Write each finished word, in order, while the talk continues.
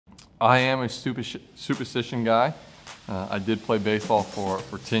I am a superstition guy. I did play baseball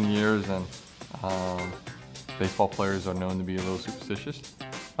for 10 years, and baseball players are known to be a little superstitious.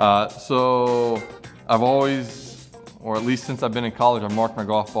 So I've always, or at least since I've been in college, I've marked my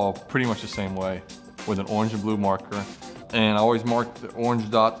golf ball pretty much the same way, with an orange and blue marker. And I always mark the orange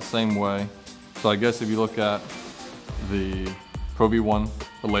dot the same way. So I guess if you look at the Pro V1,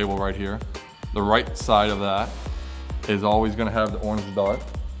 the label right here, the right side of that is always gonna have the orange dot,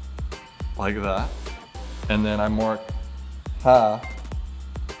 like that. And then I mark half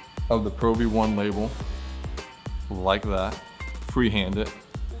of the Pro V1 label, like that, freehand it.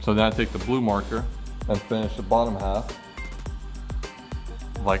 So then I take the blue marker and finish the bottom half,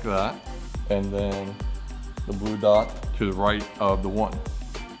 like that. And then the blue dot to the right of the one.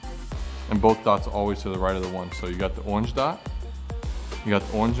 And both dots are always to the right of the one. So you got the orange dot, you got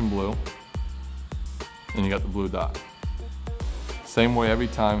the orange and blue, and you got the blue dot. Same way every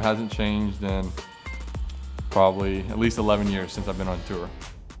time, hasn't changed in probably at least 11 years since I've been on tour.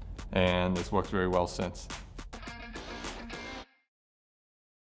 And this works very well since.